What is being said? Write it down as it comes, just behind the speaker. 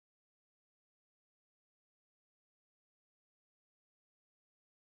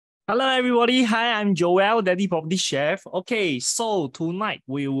Hello, everybody. Hi, I'm Joel, Daddy Property Chef. Okay, so tonight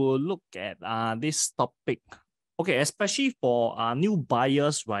we will look at this topic. Okay, especially for new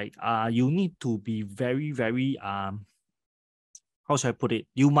buyers, right? You need to be very how should I put it?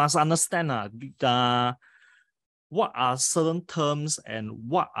 You must understand what are certain terms and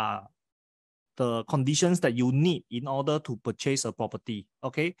what are the conditions that you need in order to purchase a property.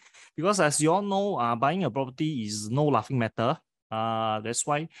 Okay, because as you all know, buying a property is no laughing matter. That's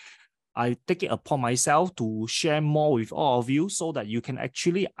why I take it upon myself to share more with all of you so that you can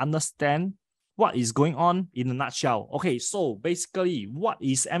actually understand what is going on in a nutshell. Okay, so basically, what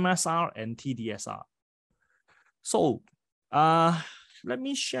is MSR and TDSR? So, let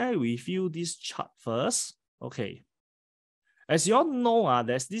me share with you this chart first. Okay. As you all know,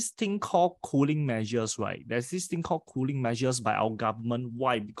 there's this thing called cooling measures, right? There's this thing called cooling measures by our government.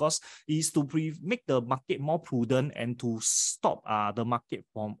 Why? Because it is to make the market more prudent and to stop the market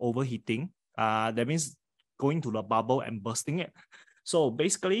from overheating. That means going to the bubble and bursting it. So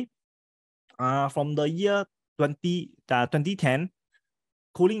basically, from the year 2010,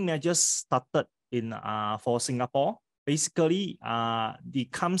 cooling measures started in for Singapore. Basically,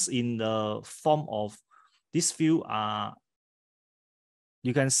 it comes in the form of this few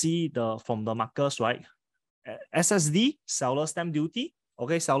you can see from the markers, right? SSD, seller stamp duty.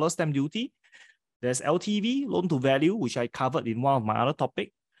 Okay, seller stamp duty. There's LTV, loan to value, which I covered in one of my other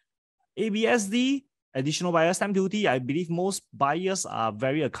topic. ABSD, additional buyer stamp duty. I believe most buyers are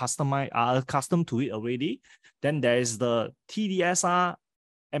very accustomed to it already. Then there is the TDSR,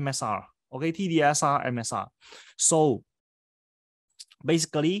 MSR. Okay, TDSR, MSR. So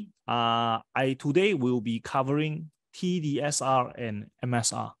basically, I today will be covering TDSR and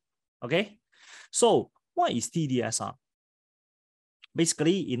MSR. Okay, so what is TDSR?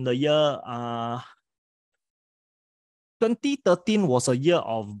 Basically, in the year 2013 was a year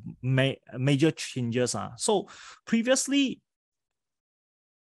of major changes. So previously,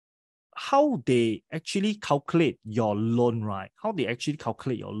 how they actually calculate your loan, right? How they actually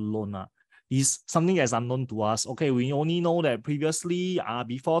calculate your loan is something that's unknown to us. Okay, we only know that previously,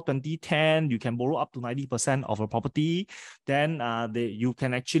 before 2010, you can borrow up to 90% of a property. Then you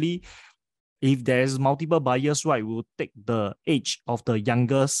can actually, if there's multiple buyers, right, we'll take the age of the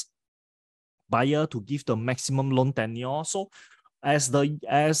youngest buyer to give the maximum loan tenure. So as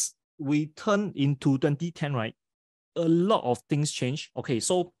we turn into 2010, right, a lot of things change. Okay,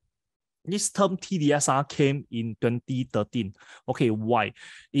 so this term TDSR came in 2013. Okay, why?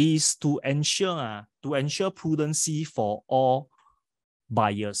 It is to ensure prudency for all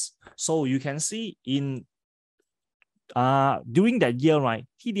buyers. So you can see in during that year, right,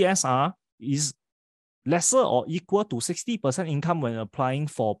 TDSR is lesser or equal to 60% income when applying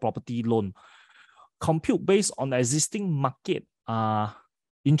for property loan. Compute based on the existing market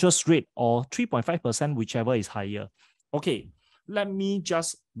interest rate or 3.5%, whichever is higher. Okay, let me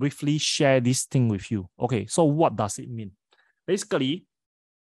just briefly share this thing with you. Okay, so what does it mean? Basically,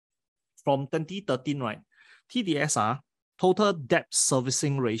 from 2013, right, TDSR, total debt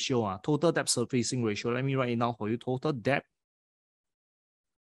servicing ratio, let me write it down for you. Total debt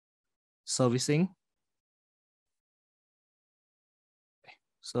servicing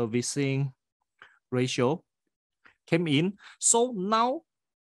ratio came in. So now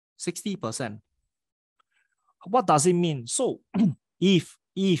 60%. What does it mean? So if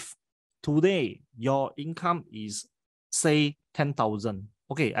today your income is say 10,000,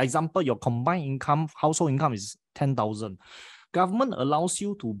 okay, example, your combined income, household income is 10,000. Government allows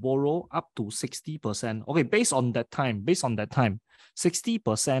you to borrow up to 60%. Okay, based on that time,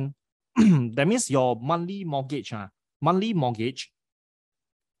 60%, that means your monthly mortgage,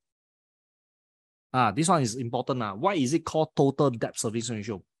 this one is important. Why is it called total debt service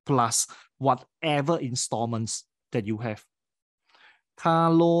ratio? Plus whatever installments that you have.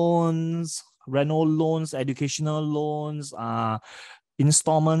 Car loans, rental loans, educational loans,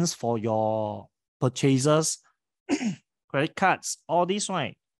 installments for your purchases, credit cards, all these,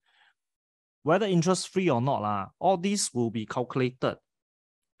 right? Whether interest free or not, all these will be calculated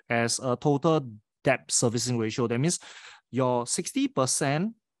as a total debt servicing ratio. That means your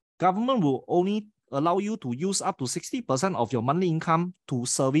 60%, government will only allow you to use up to 60% of your monthly income to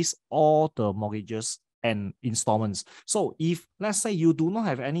service all the mortgages and installments. So if let's say you do not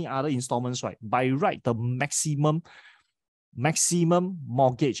have any other installments, right, by right, the maximum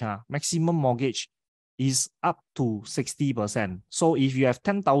mortgage is up to 60%. So if you have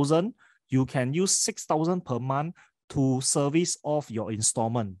 10,000, you can use 6,000 per month to service off your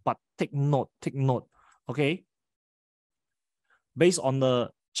installment. But take note, okay? Based on the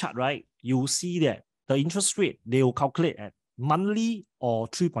chart, right, you see that the interest rate, they will calculate at monthly or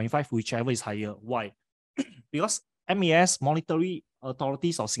 3.5, whichever is higher. Why? Because MAS, Monetary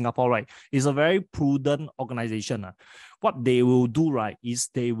Authorities of Singapore, right, is a very prudent organization. What they will do, right, is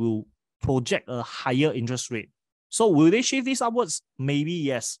they will project a higher interest rate. So will they shift this upwards? Maybe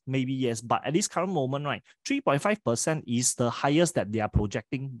yes, maybe yes. But at this current moment, right, 3.5% is the highest that they are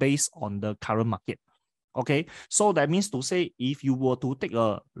projecting based on the current market. Okay, so that means to say, if you were to take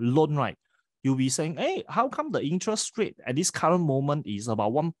a loan, right, you'll be saying, hey, how come the interest rate at this current moment is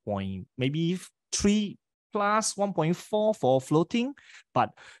about 1.3 plus 1.4 for floating, but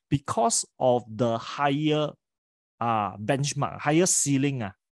because of the higher benchmark, higher ceiling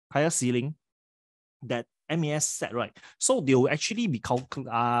that MAS set, right? So they will actually be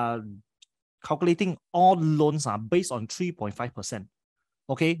calculating all loans based on 3.5%.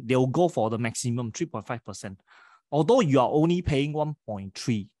 Okay, they'll go for the maximum 3.5%. Although you are only paying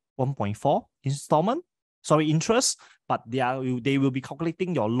 1.3, 1.4 interest, but they will be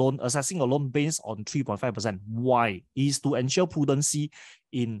calculating your loan, assessing your loan based on 3.5%. Why? Is to ensure prudency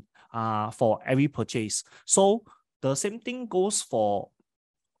in for every purchase. So the same thing goes for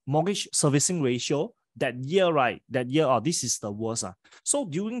mortgage servicing ratio. That year, right? This is the worst. So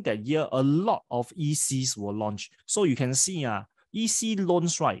during that year, a lot of ECs were launched. So you can see EC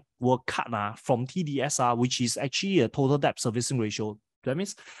loans, right, were cut from TDSR, which is actually a total debt servicing ratio. That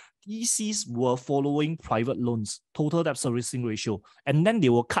means ECs were following private loans, total debt servicing ratio, and then they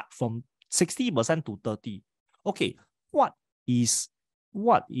were cut from 60% to 30%. Okay, what is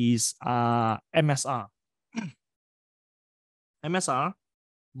MSR? MSR,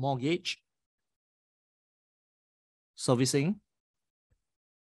 mortgage servicing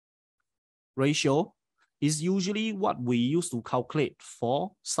ratio, is usually what we use to calculate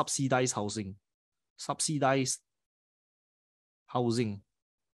for subsidized housing. Subsidized housing.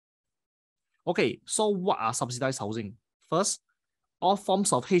 Okay, so what are subsidized housing? First, all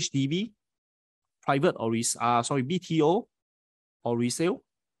forms of HDB, private or BTO or resale.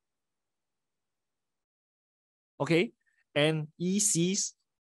 Okay, and ECs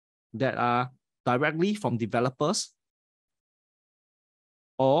that are directly from developers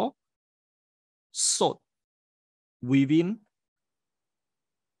or sold within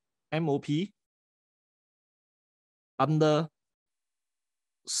MOP under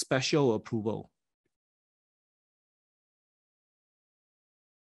special approval.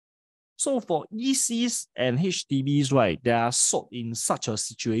 So for ECs and HDBs, right, they are sold in such a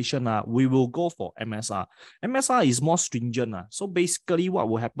situation, we will go for MSR. MSR is more stringent. So basically what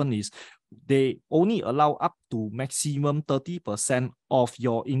will happen is they only allow up to maximum 30% of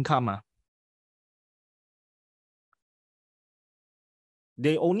your income.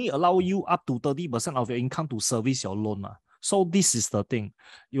 They only allow you up to 30% of your income to service your loan. So this is the thing.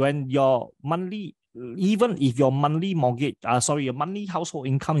 When your monthly, even if your monthly mortgage, your monthly household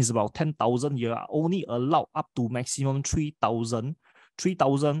income is about 10,000, you are only allowed up to maximum 3,000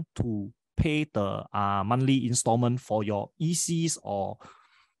 to pay the monthly installment for your ECs or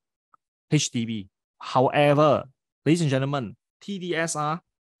HDB. However, ladies and gentlemen, TDSR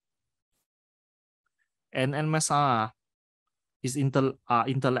and MSR is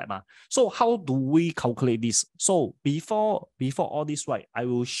interlap. So how do we calculate this? So before all this, right, I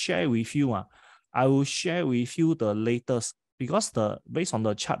will share with you the latest, because based on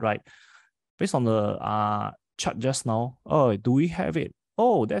the chart, right, based on the chart just now. Oh, do we have it?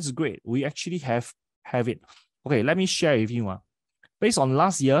 Oh, that's great. We actually have it. Okay, let me share with you. Based on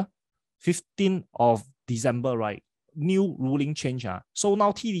last year, 15th of December, right, new ruling change. So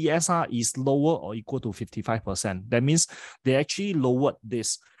now TDSR is lower or equal to 55%. That means they actually lowered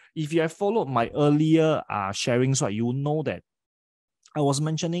this. If you have followed my earlier sharings, right, you know that I was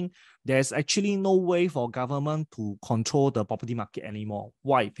mentioning there's actually no way for government to control the property market anymore.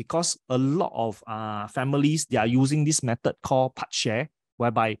 Why? Because a lot of families, they are using this method called part share,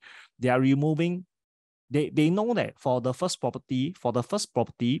 whereby they are removing, they know that for the first property,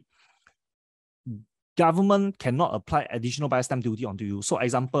 government cannot apply additional buyer stamp duty onto you. So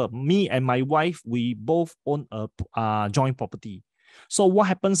example, me and my wife, we both own a joint property. So what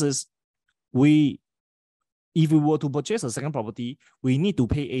happens is, if we were to purchase a second property, we need to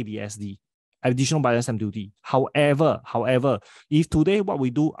pay ABSD, additional buyer stamp duty. However, if today what we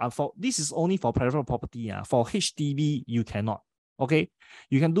do, this is only for private property. For HDB, you cannot. Okay,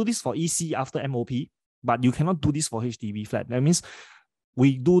 you can do this for EC after MOP, but you cannot do this for HDB flat. That means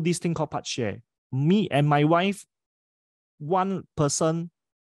we do this thing called part share. Me and my wife, one person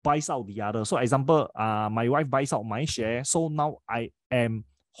buys out the other. So example, my wife buys out my share. So now I am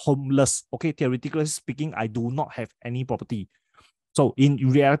homeless. Okay, theoretically speaking, I do not have any property. So in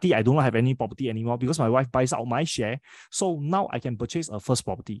reality, I do not have any property anymore because my wife buys out my share. So now I can purchase a first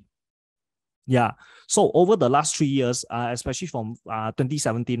property. Yeah. So over the last 3 years, especially from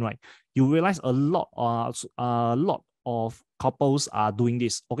 2017, right, you realize a lot of couples are doing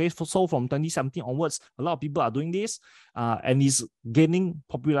this. Okay. So from 2017 onwards, a lot of people are doing this, and is gaining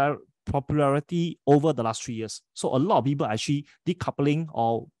popularity over the last 3 years. So a lot of people actually decoupling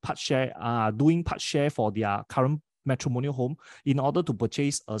or part share, doing part share for their current matrimonial home in order to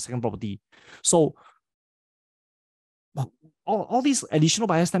purchase a second property. So all these additional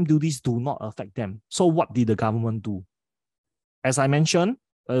buyer's stamp duties do not affect them. So what did the government do? As I mentioned,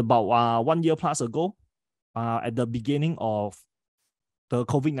 about 1 year plus ago, at the beginning of the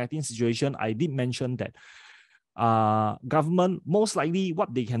COVID-19 situation, I did mention that government, most likely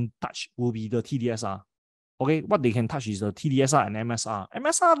what they can touch will be the TDSR. Okay, what they can touch is the TDSR and MSR.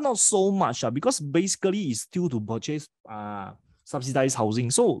 MSR not so much because basically it's still to purchase subsidized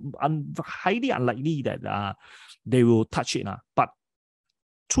housing. So highly unlikely that they will touch it. But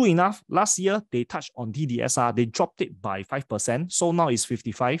true enough, last year they touched on TDSR. They dropped it by 5%. So now it's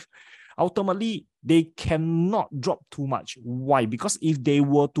 55. Ultimately, they cannot drop too much. Why? Because if they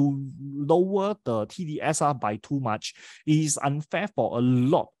were to lower the TDSR by too much, it is unfair for a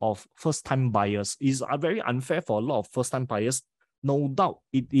lot of first-time buyers. It is very unfair for a lot of first-time buyers. No doubt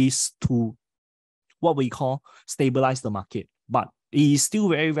it is to what we call stabilize the market. But it is still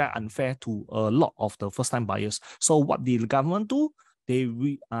very, very unfair to a lot of the first-time buyers. So what did the government do? They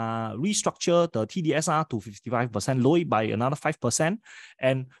restructure the TDSR to 55%, lower it by another 5%.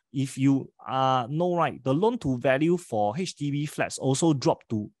 And if you know, right, the loan to value for HDB flats also dropped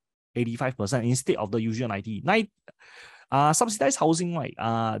to 85% instead of the usual 90. Subsidized housing, right,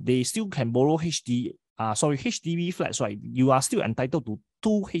 they still can borrow HDB flats, right? You are still entitled to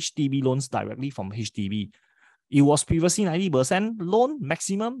 2 HDB loans directly from HDB. It was previously 90% loan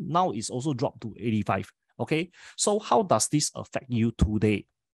maximum, now it's also dropped to 85. Okay, so how does this affect you today?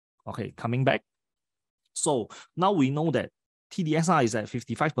 Okay, coming back. So now we know that TDSR is at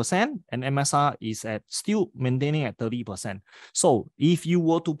 55% and MSR is at still maintaining at 30%. So if you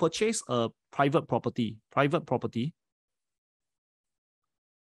were to purchase a private property,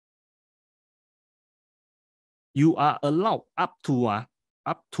 you are allowed up to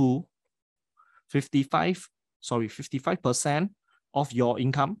 55% of your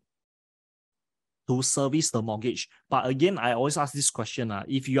income to service the mortgage. But again, I always ask this question,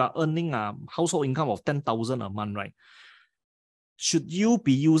 if you are earning a household income of 10,000 a month, right, should you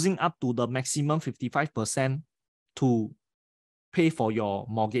be using up to the maximum 55% to pay for your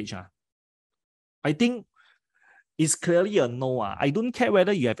mortgage? I think it's clearly a no. I don't care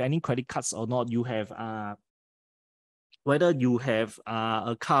whether you have any credit cards or not, you have whether you have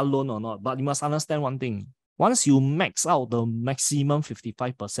a car loan or not, but you must understand one thing. Once you max out the maximum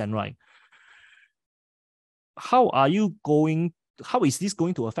 55%, right, how is this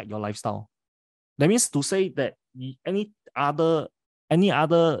going to affect your lifestyle? That means to say that any other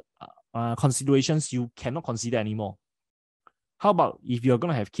considerations you cannot consider anymore. How about if you're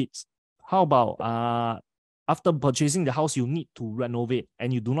going to have kids? How about after purchasing the house, you need to renovate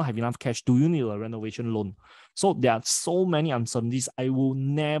and you do not have enough cash? Do you need a renovation loan? So there are so many uncertainties. I will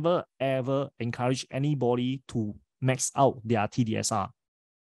never, ever encourage anybody to max out their TDSR.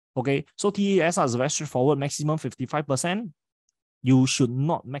 Okay, so TDSR is very straightforward, maximum 55%. You should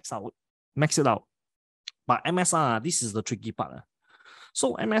not max it out. But MSR, this is the tricky part.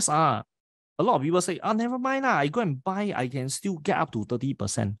 So MSR, a lot of people say, never mind, I go and buy, I can still get up to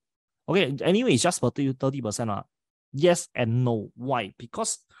 30%. Okay, anyway, it's just for 30%. Yes and no. Why?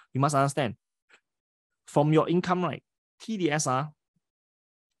 Because you must understand, from your income, right, TDSR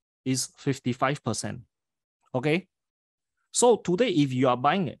is 55%. Okay? So today, if you are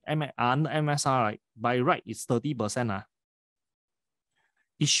buying MSR, right, by right, it's 30%.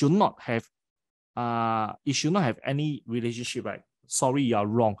 It should not have any relationship, right? Sorry, you are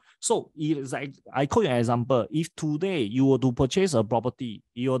wrong. So I quote you an example. If today you were to purchase a property,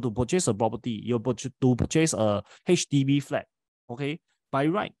 you were to purchase a HDB flat, okay? By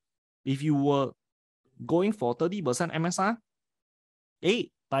right, if you were going for 30% MSR,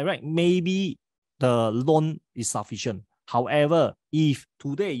 by right, maybe the loan is sufficient. However, if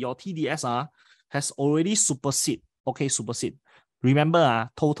today your TDSR has already supersede, remember,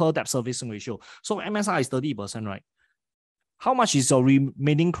 total debt servicing ratio. So MSR is 30%, right? How much is your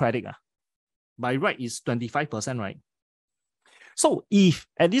remaining credit? By right, is 25%, right? So if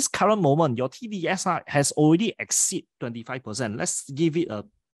at this current moment, your TDSR has already exceeded 25%, let's give it a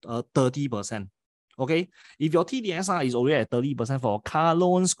 30%. Okay, if your TDSR is already at 30% for car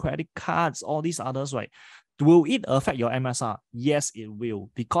loans, credit cards, all these others, right? Will it affect your MSR? Yes, it will,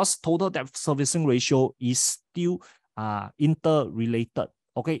 because total debt servicing ratio is still interrelated.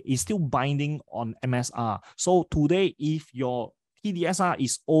 Okay, it's still binding on MSR. So today, if your TDSR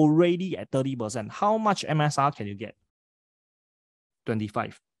is already at 30%, how much MSR can you get?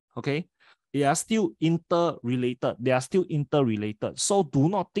 25. Okay, they are still interrelated. So do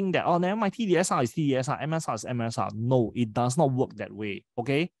not think that, oh, never mind, TDSR is TDSR, MSR is MSR. No, it does not work that way.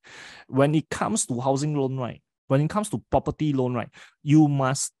 Okay, when it comes to housing loan, right? When it comes to property loan, right?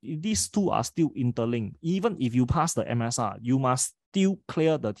 These two are still interlinked. Even if you pass the MSR, you must still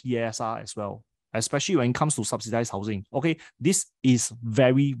clear the TDSR as well, especially when it comes to subsidized housing. Okay, this is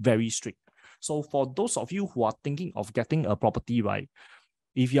very, very strict. So for those of you who are thinking of getting a property, right?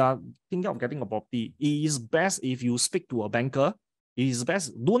 If you are thinking of getting a property, it is best if you speak to a banker. It is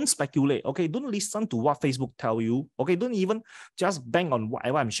best, don't speculate, okay? Don't listen to what Facebook tell you, okay? Don't even just bank on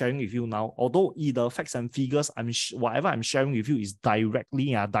whatever I'm sharing with you now. Although the facts and figures, whatever I'm sharing with you is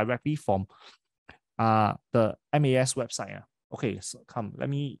directly from the MAS website. Okay, so come, let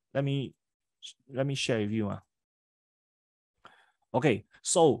me share with you. Okay,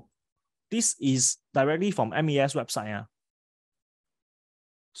 so this is directly from MAS website.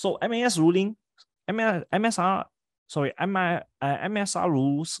 So MAS ruling, MSR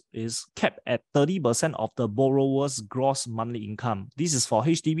rules is capped at 30% of the borrower's gross monthly income. This is for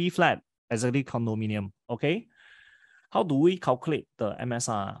HDB flat, executive condominium. Okay, how do we calculate the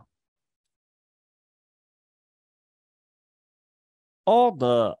MSR?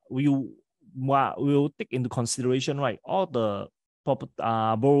 We will take into consideration, right? All the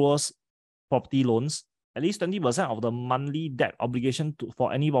borrowers' property loans, at least 20% of the monthly debt obligation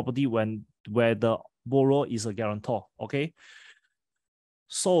for any property where the borrower is a guarantor. Okay,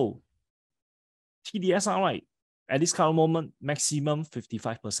 so TDSR, right, at this current moment, maximum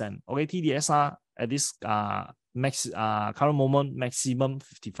 55%. Okay, TDSR at this current moment, maximum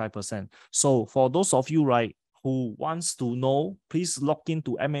 55%. So for those of you, right, who wants to know, please log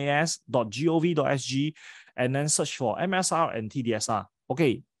into mas.gov.sg and then search for MSR and TDSR.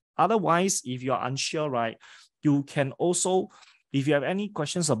 Okay, otherwise, if you're unsure, right, you can also, if you have any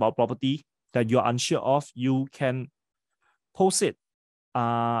questions about property that you're unsure of, you can post it.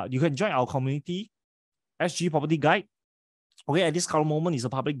 You can join our community, SG Property Guide. Okay, at this current moment, it's a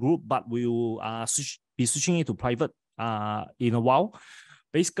public group, but we will be switching it to private in a while.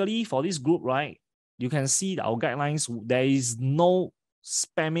 Basically, for this group, right, you can see our guidelines. There is no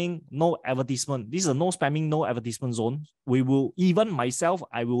spamming, no advertisement. This is a no spamming, no advertisement zone. We will, even myself,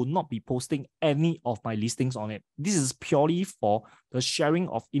 I will not be posting any of my listings on it. This is purely for the sharing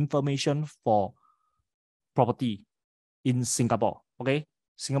of information for property in Singapore. Okay,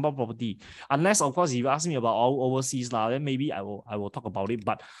 Singapore property. Unless, of course, if you ask me about all overseas, then maybe I will talk about it.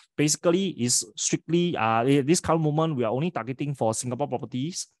 But basically, it's strictly this current moment, we are only targeting for Singapore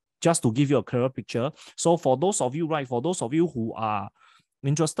properties, just to give you a clearer picture. So for those of you, right, for those of you who are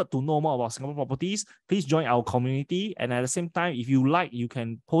interested to know more about Singapore properties, please join our community. And at the same time, if you like, you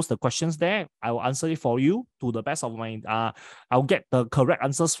can post the questions there. I will answer it for you to the best of my, I'll get the correct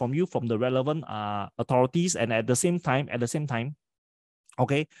answers from you from the relevant authorities. And at the same time,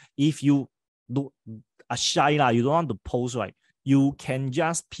 okay, if you are shy, you don't want to post, right, you can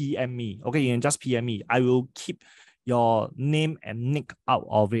just PM me. Okay, you can just PM me. I will keep your name and nick out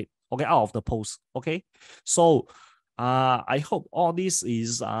of it. Okay, out of the post. Okay, so I hope all this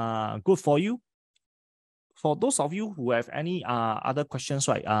is good for you. For those of you who have any other questions,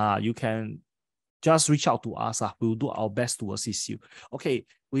 right, you can just reach out to us. We'll do our best to assist you. Okay,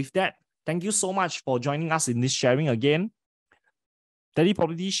 with that, thank you so much for joining us in this sharing again. Daily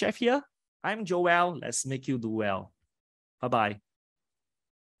Property Chef here. I'm Joel. Let's make you do well. Bye-bye.